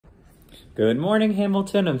Good morning,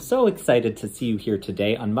 Hamilton. I'm so excited to see you here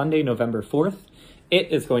today on Monday, November 4th. It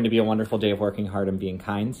is going to be a wonderful day of working hard and being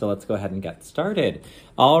kind, so let's go ahead and get started.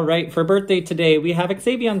 All right, for birthday today, we have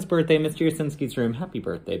Xavion's birthday, Mr. Yasinski's room. Happy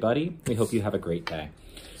birthday, buddy. We hope you have a great day.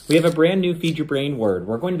 We have a brand new Feed Your Brain word.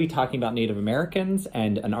 We're going to be talking about Native Americans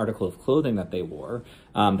and an article of clothing that they wore,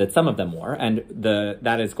 that some of them wore, and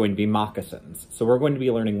that is going to be moccasins. So we're going to be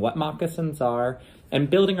learning what moccasins are and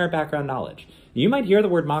building our background knowledge. You might hear the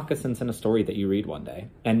word moccasins in a story that you read one day,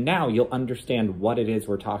 and now you'll understand what it is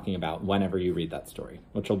we're talking about whenever you read that story,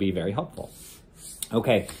 which will be very helpful.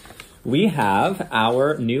 Okay, we have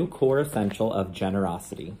our new core essential of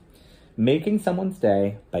generosity. Making someone's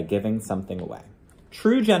day by giving something away.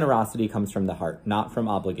 True generosity comes from the heart, not from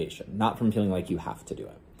obligation, not from feeling like you have to do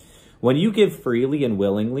it. When you give freely and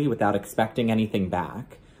willingly without expecting anything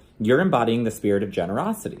back, you're embodying the spirit of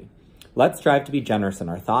generosity. Let's strive to be generous in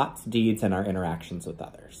our thoughts, deeds, and our interactions with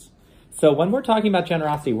others. So when we're talking about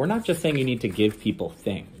generosity, we're not just saying you need to give people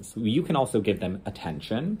things. You can also give them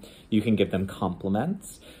attention. You can give them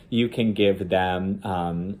compliments. You can give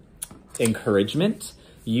them encouragement.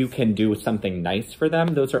 You can do something nice for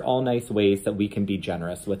them. Those are all nice ways that we can be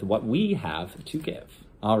generous with what we have to give.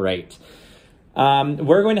 All right.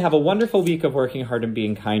 We're going to have a wonderful week of working hard and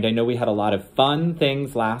being kind. I know we had a lot of fun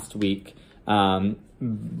things last week.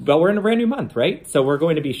 But we're in a brand new month, right? So we're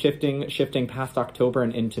going to be shifting past October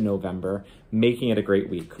and into November, making it a great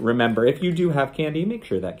week. Remember, if you do have candy, make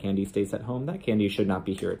sure that candy stays at home. That candy should not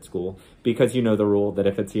be here at school because you know the rule that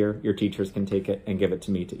if it's here, your teachers can take it and give it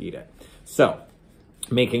to me to eat it. So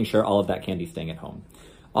making sure all of that candy staying at home.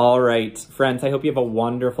 All right, friends, I hope you have a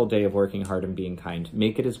wonderful day of working hard and being kind.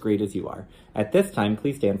 Make it as great as you are. At this time,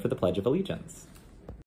 please stand for the Pledge of Allegiance.